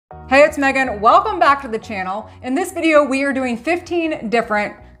Hey, it's Megan. Welcome back to the channel. In this video, we are doing 15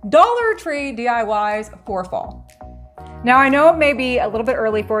 different Dollar Tree DIYs for fall. Now, I know it may be a little bit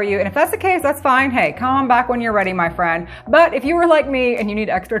early for you, and if that's the case, that's fine. Hey, come on back when you're ready, my friend. But if you were like me and you need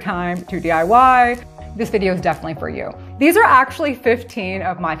extra time to DIY, this video is definitely for you. These are actually 15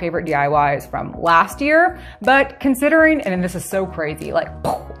 of my favorite DIYs from last year, but considering, and this is so crazy, like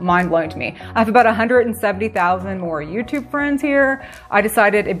mind blowing to me. I have about 170,000 more YouTube friends here. I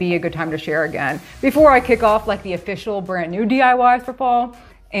decided it'd be a good time to share again before I kick off like the official brand new DIYs for fall.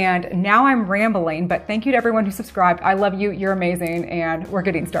 And now I'm rambling, but thank you to everyone who subscribed. I love you, you're amazing, and we're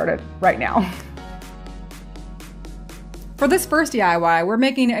getting started right now. For this first DIY, we're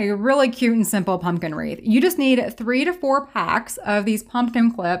making a really cute and simple pumpkin wreath. You just need 3 to 4 packs of these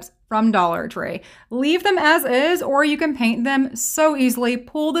pumpkin clips from Dollar Tree. Leave them as is, or you can paint them so easily.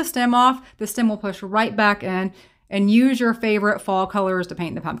 Pull the stem off, the stem will push right back in, and use your favorite fall colors to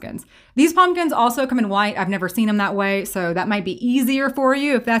paint the pumpkins. These pumpkins also come in white. I've never seen them that way, so that might be easier for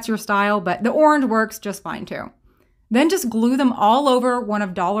you if that's your style, but the orange works just fine too. Then just glue them all over one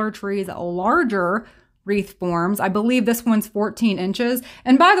of Dollar Tree's larger wreath forms. I believe this one's 14 inches.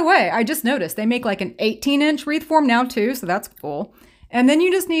 And by the way, I just noticed they make like an 18-inch wreath form now too, so that's cool. And then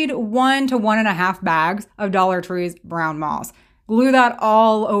you just need 1 to 1.5 bags of Dollar Tree's brown moss. Glue that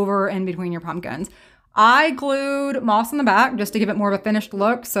all over in between your pumpkins. I glued moss in the back just to give it more of a finished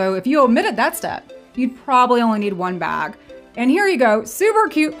look. So if you omitted that step, you'd probably only need 1 bag. And here you go, super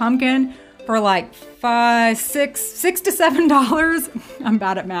cute pumpkin for like $6 to $7. I'm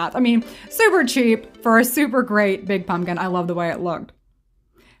bad at math. I mean, super cheap for a super great big pumpkin. I love the way it looked.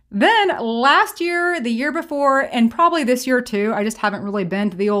 Then last year, the year before, and probably this year too, I just haven't really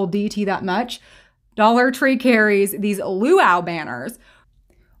been to the old DT that much, Dollar Tree carries these luau banners,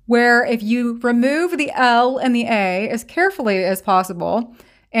 where if you remove the L and the A as carefully as possible,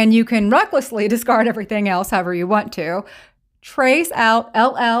 and you can recklessly discard everything else however you want to, trace out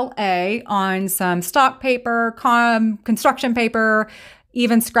LLA on some stock paper, construction paper,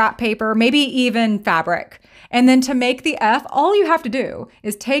 even scrap paper, maybe even fabric. And then to make the F, all you have to do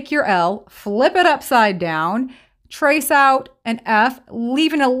is take your L, flip it upside down, trace out an F,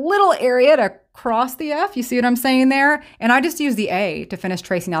 leaving a little area to cross the F. You see what I'm saying there? And I just use the A to finish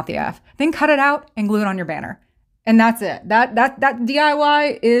tracing out the F. Then cut it out and glue it on your banner. And that's it. That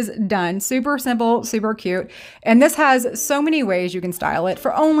DIY is done. Super simple, super cute. And this has so many ways you can style it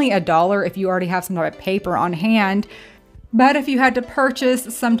for only $1 if you already have some type of paper on hand. But if you had to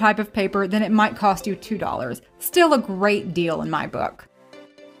purchase some type of paper, then it might cost you $2. Still a great deal in my book.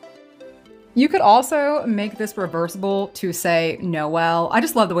 You could also make this reversible to say Noel. I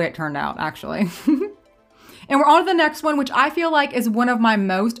just love the way it turned out, actually. And we're on to the next one, which I feel like is one of my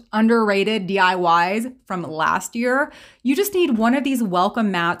most underrated DIYs from last year. You just need one of these welcome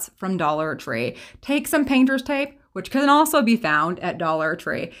mats from Dollar Tree. Take some painter's tape, which can also be found at Dollar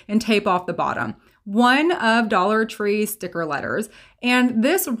Tree, and tape off the bottom. One of Dollar Tree's sticker letters. And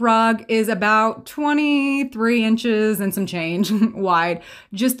this rug is about 23 inches and some change wide.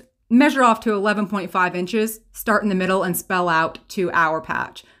 Just measure off to 11.5 inches, start in the middle and spell out to our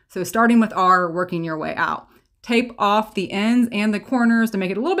patch. So starting with R, working your way out. Tape off the ends and the corners to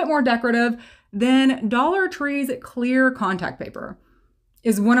make it a little bit more decorative. Then Dollar Tree's clear contact paper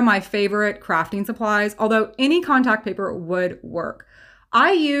is one of my favorite crafting supplies, although any contact paper would work.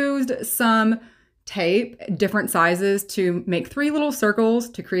 I used some tape, different sizes, to make 3 little circles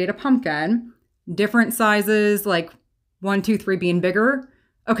to create a pumpkin. Different sizes, like 1, 2, 3 being bigger.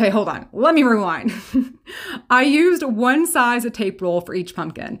 Okay, hold on. Let me rewind. I used 1 size of tape roll for each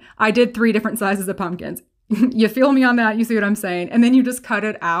pumpkin. I did 3 different sizes of pumpkins. You feel me on that? You see what I'm saying? And then you just cut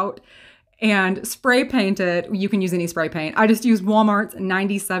it out and spray paint it. You can use any spray paint. I just used Walmart's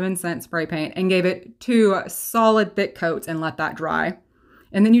 97-cent spray paint and gave it 2 solid thick coats and let that dry.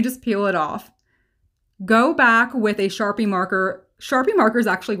 And then you just peel it off. Go back with a Sharpie marker. Sharpie markers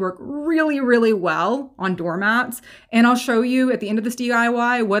actually work really, really well on doormats. And I'll show you at the end of this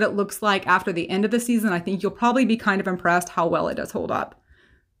DIY what it looks like after the end of the season. I think you'll probably be kind of impressed how well it does hold up.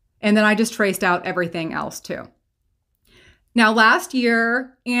 And then I just traced out everything else too. Now last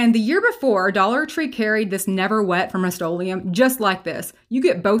year and the year before, Dollar Tree carried this Never Wet from Rustoleum just like this. You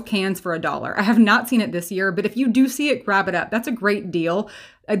get both cans for $1. I have not seen it this year, but if you do see it, grab it up. That's a great deal.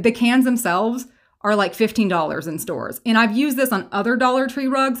 The cans themselves are like $15 in stores. And I've used this on other Dollar Tree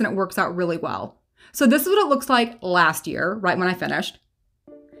rugs and it works out really well. So this is what it looks like last year, right when I finished.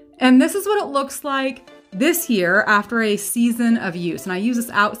 And this is what it looks like This year, after a season of use, and I use this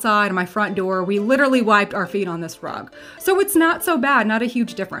outside on my front door, we literally wiped our feet on this rug. So it's not so bad, not a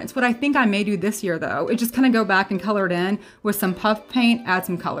huge difference. What I think I may do this year though, is just kind of go back and color it in with some puff paint, add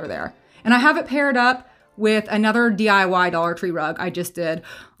some color there. And I have it paired up with another DIY Dollar Tree rug I just did.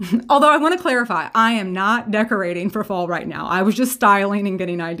 Although I want to clarify, I am not decorating for fall right now. I was just styling and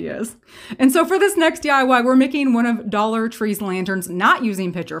getting ideas. And so for this next DIY, we're making one of Dollar Tree's lanterns, not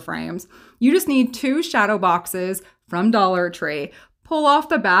using picture frames. You just need 2 shadow boxes from Dollar Tree. Pull off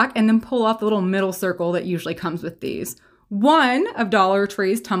the back and then pull off the little middle circle that usually comes with these. One of Dollar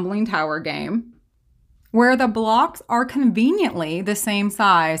Tree's tumbling tower game, where the blocks are conveniently the same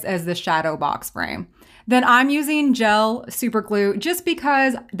size as the shadow box frame. Then I'm using gel super glue just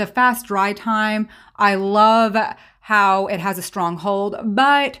because the fast dry time, I love how it has a strong hold,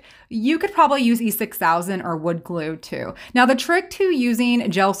 but you could probably use E6000 or wood glue too. Now the trick to using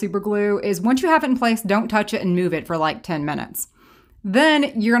gel super glue is once you have it in place, don't touch it and move it for like 10 minutes.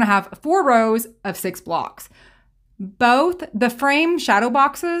 Then you're gonna have 4 rows of 6 blocks. Both the frame shadow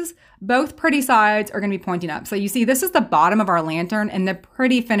boxes, both pretty sides are gonna be pointing up. So you see, this is the bottom of our lantern and the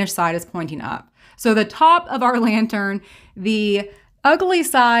pretty finished side is pointing up. So the top of our lantern, the ugly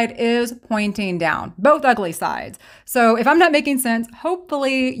side is pointing down, both ugly sides. So if I'm not making sense,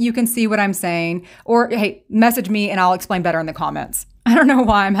 hopefully you can see what I'm saying, or hey, message me and I'll explain better in the comments. I don't know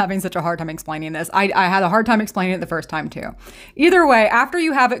why I'm having such a hard time explaining this. I had a hard time explaining it the first time too. Either way, after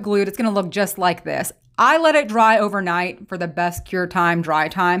you have it glued, it's gonna look just like this. I let it dry overnight for the best cure time, dry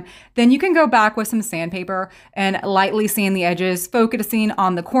time. Then you can go back with some sandpaper and lightly sand the edges, focusing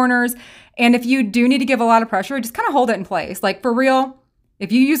on the corners. And if you do need to give a lot of pressure, just kind of hold it in place. Like for real,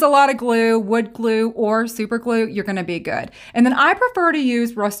 if you use a lot of glue, wood glue, or super glue, you're gonna be good. And then I prefer to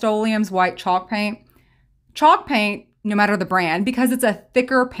use Rustoleum's white chalk paint. Chalk paint, no matter the brand, because it's a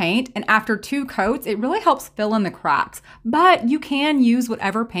thicker paint, and after 2 coats, it really helps fill in the cracks. But you can use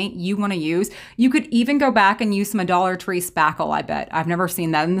whatever paint you want to use. You could even go back and use some Dollar Tree spackle, I bet. I've never seen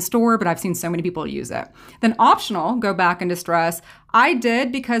that in the store, but I've seen so many people use it. Then optional, go back and distress. I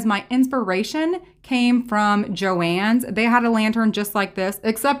did because my inspiration came from Joann's. They had a lantern just like this,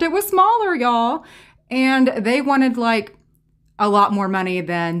 except it was smaller, y'all. And they wanted like a lot more money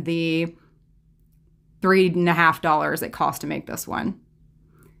than the $3.50 it cost to make this one.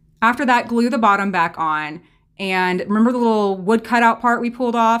 After that, glue the bottom back on. And remember the little wood cutout part we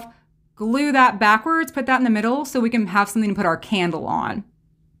pulled off? Glue that backwards, put that in the middle so we can have something to put our candle on.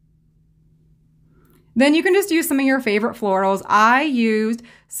 Then you can just use some of your favorite florals. I used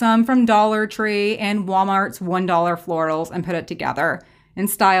some from Dollar Tree and Walmart's $1 florals and put it together and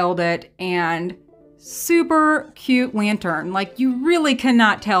styled it, and super cute lantern. Like, you really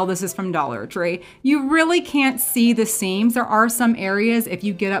cannot tell this is from Dollar Tree. You really can't see the seams. There are some areas if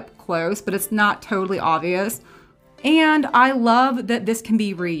you get up close, but it's not totally obvious. And I love that this can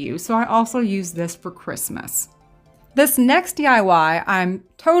be reused. So I also use this for Christmas. This next DIY, I'm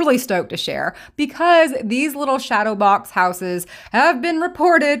totally stoked to share because these little shadow box houses have been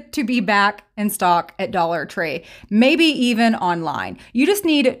reported to be back in stock at Dollar Tree, maybe even online. You just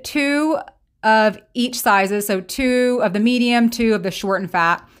need 2 of each sizes, so 2 of the medium, 2 of the short and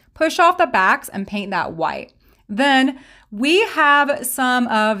fat. Push off the backs and paint that white. Then we have some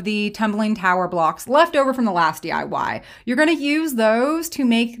of the tumbling tower blocks left over from the last DIY. You're going to use those to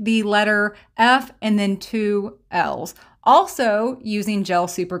make the letter F and then 2 L's. Also using gel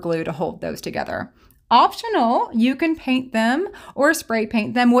super glue to hold those together. Optional, you can paint them or spray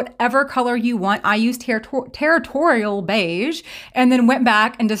paint them whatever color you want. I used territorial beige and then went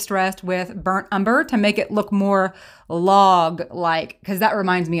back and distressed with burnt umber to make it look more log-like, because that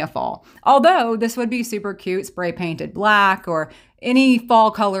reminds me of fall. Although this would be super cute, spray painted black or any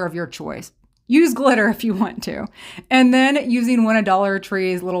fall color of your choice. Use glitter if you want to. And then using one of Dollar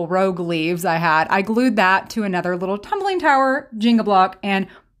Tree's little rogue leaves I glued that to another little tumbling tower Jenga block and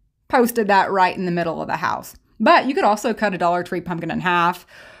posted that right in the middle of the house. But you could also cut a Dollar Tree pumpkin in half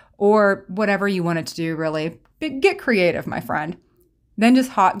or whatever you wanted to do, really. Get creative, my friend. Then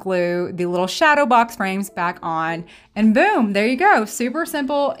just hot glue the little shadow box frames back on, and boom, there you go. Super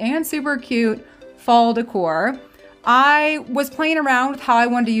simple and super cute fall decor. I was playing around with how I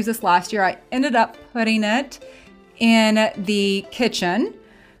wanted to use this last year. I ended up putting it in the kitchen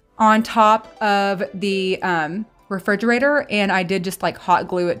on top of the refrigerator, and I did just like hot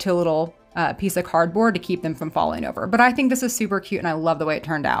glue it to a little piece of cardboard to keep them from falling over. But I think this is super cute and I love the way it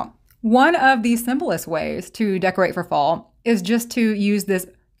turned out. One of the simplest ways to decorate for fall is just to use this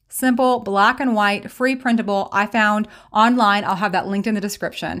simple black and white free printable I found online. I'll have that linked in the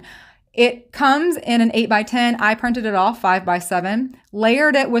description. It comes in an 8x10. I printed it off 5x7,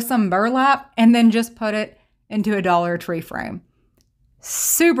 layered it with some burlap, and then just put it into a Dollar Tree frame.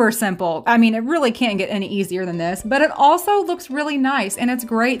 Super simple. I mean, it really can't get any easier than this, but it also looks really nice, and it's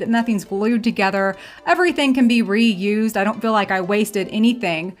great that nothing's glued together. Everything can be reused. I don't feel like I wasted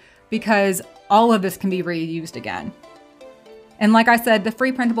anything because all of this can be reused again. And like I said, the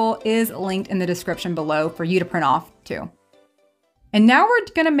free printable is linked in the description below for you to print off too. And now we're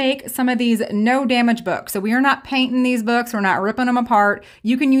gonna make some of these no damage books. So we are not painting these books, we're not ripping them apart.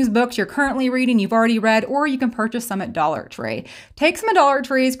 You can use books you're currently reading, you've already read, or you can purchase some at Dollar Tree. Take some of Dollar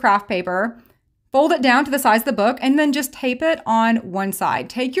Tree's craft paper, fold it down to the size of the book, and then just tape it on one side.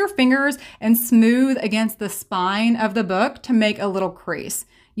 Take your fingers and smooth against the spine of the book to make a little crease.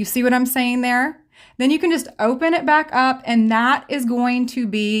 You see what I'm saying there? Then you can just open it back up, and that is going to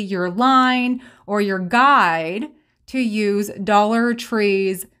be your line or your guide to use Dollar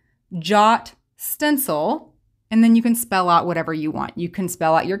Tree's Jot stencil, and then you can spell out whatever you want. You can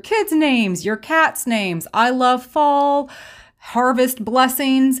spell out your kids' names, your cats' names. I love fall, harvest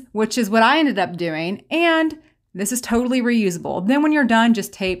blessings, which is what I ended up doing, and this is totally reusable. Then when you're done,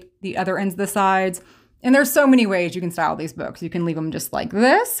 just tape the other ends of the sides. And there's so many ways you can style these books. You can leave them just like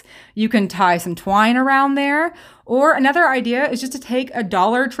this. You can tie some twine around there. Or another idea is just to take a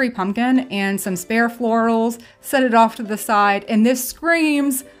Dollar Tree pumpkin and some spare florals, set it off to the side, and this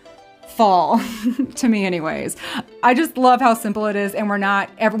screams fall to me anyways. I just love how simple it is, and we're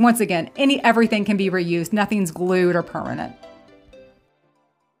not, once again, everything can be reused. Nothing's glued or permanent.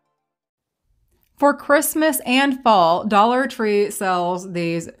 For Christmas and fall, Dollar Tree sells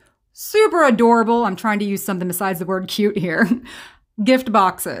these super adorable, I'm trying to use something besides the word cute here, gift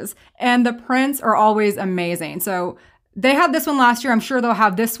boxes. And the prints are always amazing. So they had this one last year. I'm sure they'll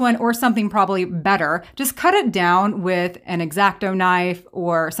have this one or something probably better. Just cut it down with an X-Acto knife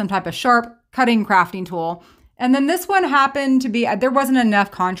or some type of sharp cutting crafting tool. And then this one happened to be, there wasn't enough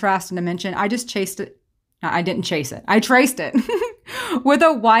contrast and dimension. I just chased it. No, I didn't chase it. I traced it with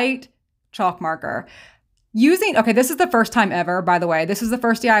a white chalk marker. Okay, this is the first time ever, by the way. This is the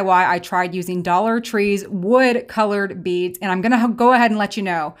first DIY I tried using Dollar Tree's wood colored beads, and I'm gonna go ahead and let you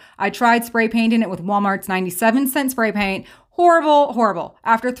know. I tried spray painting it with Walmart's 97-cent spray paint. Horrible, horrible.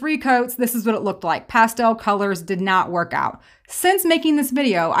 After 3 coats, this is what it looked like. Pastel colors did not work out. Since making this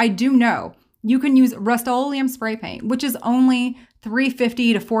video, I do know you can use Rustoleum spray paint, which is only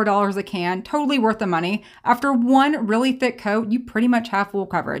 $3.50 to $4 a can, totally worth the money. After one really thick coat, you pretty much have full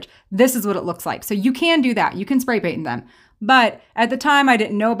coverage. This is what it looks like. So you can do that. You can spray paint them. But at the time, I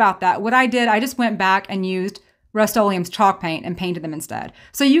didn't know about that. What I did, I just went back and used Rustoleum's chalk paint and painted them instead.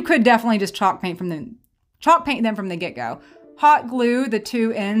 So you could definitely just chalk paint them from the get-go. Hot glue the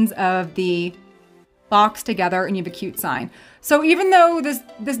 2 ends of the box together and you have a cute sign. So even though this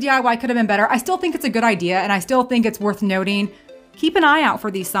DIY could have been better, I still think it's a good idea, and I still think it's worth noting. Keep an eye out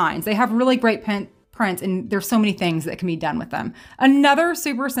for these signs. They have really great prints, and there's so many things that can be done with them. Another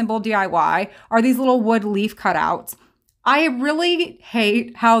super simple DIY are these little wood leaf cutouts. I really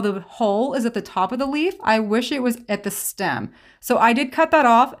hate how the hole is at the top of the leaf. I wish it was at the stem. So I did cut that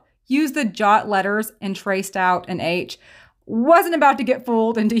off, used the Jot letters and traced out an H. Wasn't about to get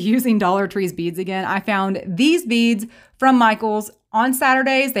fooled into using Dollar Tree's beads again. I found these beads from Michael's on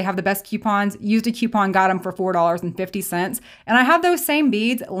Saturdays. They have the best coupons. Used a coupon, got them for $4.50. And I have those same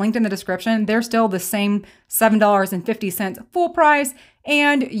beads linked in the description. They're still the same $7.50 full price,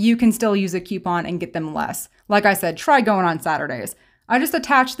 and you can still use a coupon and get them less. Like I said, try going on Saturdays. I just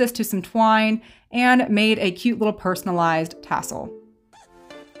attached this to some twine and made a cute little personalized tassel.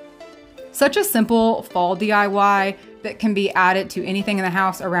 Such a simple fall DIY that can be added to anything in the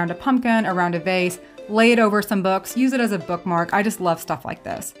house, around a pumpkin, around a vase, lay it over some books, use it as a bookmark. I just love stuff like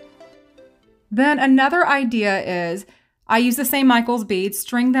this. Then another idea is I use the same Michael's beads,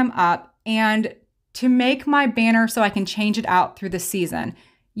 string them up, and to make my banner so I can change it out through the season,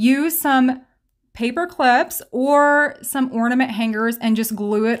 use some paper clips or some ornament hangers and just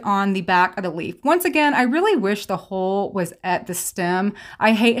glue it on the back of the leaf. Once again, I really wish the hole was at the stem.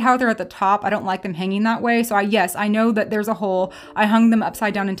 I hate how they're at the top. I don't like them hanging that way. So yes, I know that there's a hole. I hung them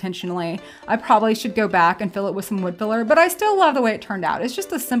upside down intentionally. I probably should go back and fill it with some wood filler, but I still love the way it turned out. It's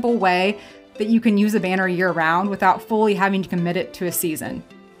just a simple way that you can use a banner year round without fully having to commit it to a season.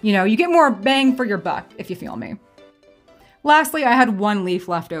 You know, you get more bang for your buck, if you feel me. Lastly, I had 1 leaf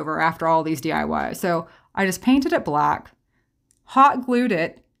left over after all these DIYs, so I just painted it black, hot glued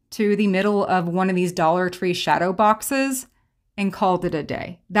it to the middle of one of these Dollar Tree shadow boxes, and called it a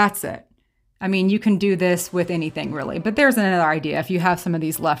day. That's it. I mean, you can do this with anything really, but there's another idea if you have some of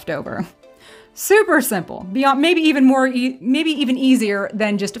these left over. Super simple, beyond maybe even more, maybe even easier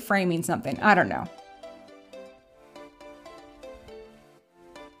than just framing something. I don't know.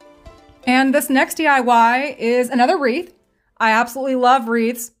 And this next DIY is another wreath. I absolutely love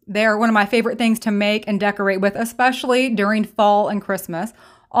wreaths. They're one of my favorite things to make and decorate with, especially during fall and Christmas.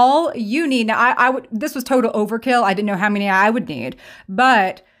 All you need, now this was total overkill. I didn't know how many I would need,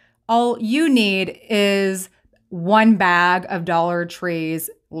 but all you need is one bag of Dollar Tree's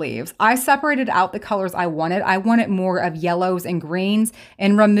leaves. I separated out the colors I wanted. I wanted more of yellows and greens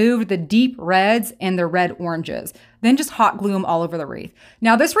and removed the deep reds and the red oranges. Then just hot glue them all over the wreath.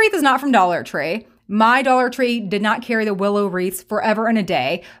 Now this wreath is not from Dollar Tree. My Dollar Tree did not carry the willow wreaths forever and a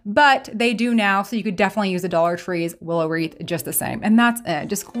day, but they do now, so you could definitely use a Dollar Tree's willow wreath just the same. And that's it.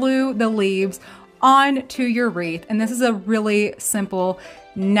 Just glue the leaves onto your wreath. And this is a really simple,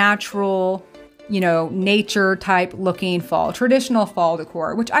 natural, nature type looking fall, traditional fall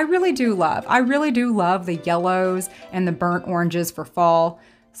decor, which I really do love. I really do love the yellows and the burnt oranges for fall.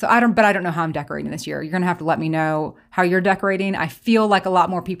 So I don't know how I'm decorating this year. You're gonna have to let me know how you're decorating. I feel like a lot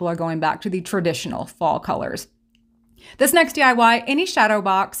more people are going back to the traditional fall colors. This next DIY, any shadow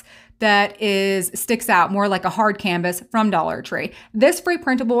box that sticks out more like a hard canvas from Dollar Tree. This free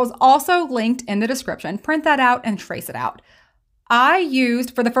printable is also linked in the description. Print that out and trace it out. I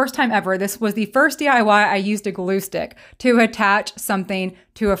used, for the first time ever, this was the first DIY I used a glue stick to attach something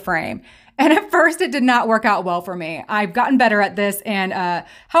to a frame. And at first it did not work out well for me. I've gotten better at this, and a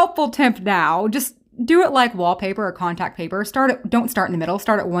helpful tip now, just do it like wallpaper or contact paper. Don't start in the middle,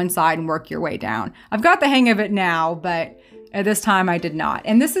 start at one side and work your way down. I've got the hang of it now, but at this time I did not.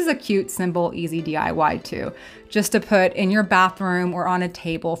 And this is a cute, simple, easy DIY too, just to put in your bathroom or on a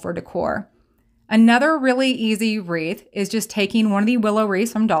table for decor. Another really easy wreath is just taking one of the willow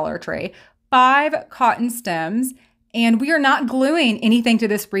wreaths from Dollar Tree, 5 cotton stems, and we are not gluing anything to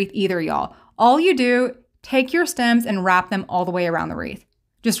this wreath either, y'all. All you do, take your stems and wrap them all the way around the wreath.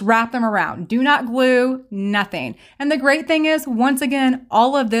 Just wrap them around. Do not glue, nothing. And the great thing is, once again,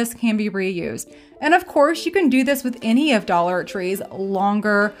 all of this can be reused. And of course, you can do this with any of Dollar Tree's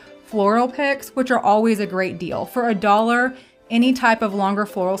longer floral picks, which are always a great deal. For $1, any type of longer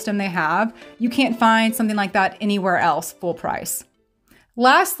floral stem they have, you can't find something like that anywhere else full price.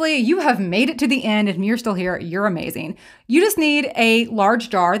 Lastly, you have made it to the end. If you're still here, you're amazing. You just need a large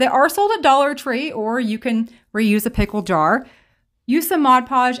jar. They are sold at Dollar Tree, or you can reuse a pickle jar. Use some Mod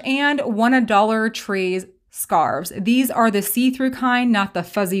Podge and one of Dollar Tree's scarves. These are the see-through kind, not the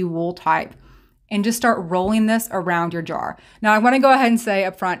fuzzy wool type. And just start rolling this around your jar. Now, I want to go ahead and say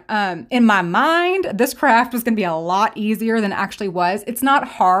up front, in my mind, this craft was going to be a lot easier than it actually was. It's not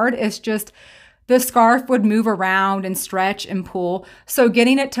hard. It's just the scarf would move around and stretch and pull. So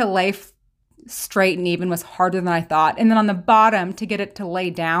getting it to lay straight and even was harder than I thought. And then on the bottom, to get it to lay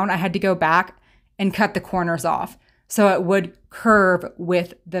down, I had to go back and cut the corners off so it would curve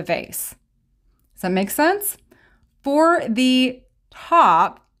with the vase. Does that make sense? For the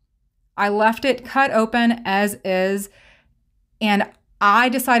top, I left it cut open as is, and I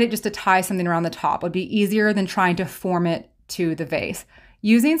decided just to tie something around the top. It would be easier than trying to form it to the vase.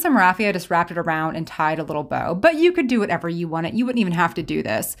 Using some raffia, I just wrapped it around and tied a little bow, but you could do whatever you wanted. You wouldn't even have to do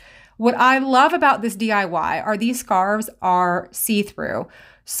this. What I love about this DIY are these scarves are see-through.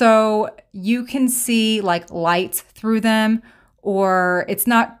 So you can see like lights through them, or it's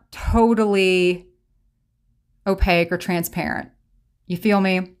not totally opaque or transparent. You feel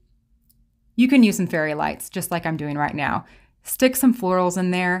me? You can use some fairy lights, just like I'm doing right now. Stick some florals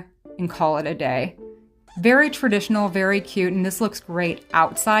in there and call it a day. Very traditional, very cute, and this looks great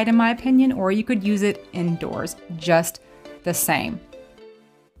outside in my opinion, or you could use it indoors, just the same.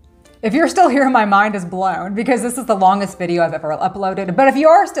 If you're still here, my mind is blown because this is the longest video I've ever uploaded. But if you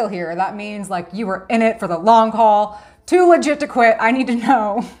are still here, that means like you were in it for the long haul, too legit to quit. I need to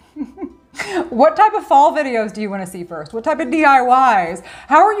know. What type of fall videos do you want to see first? What type of DIYs?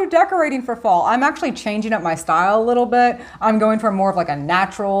 How are you decorating for fall? I'm actually changing up my style a little bit. I'm going for more of like a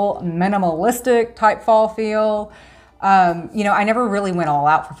natural, minimalistic type fall feel. I never really went all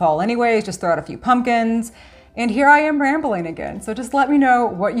out for fall anyways, just throw out a few pumpkins. And here I am rambling again. So just let me know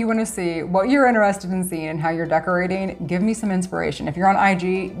what you want to see, what you're interested in seeing, and how you're decorating. Give me some inspiration. If you're on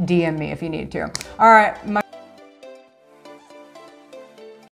IG, DM me if you need to. All right, my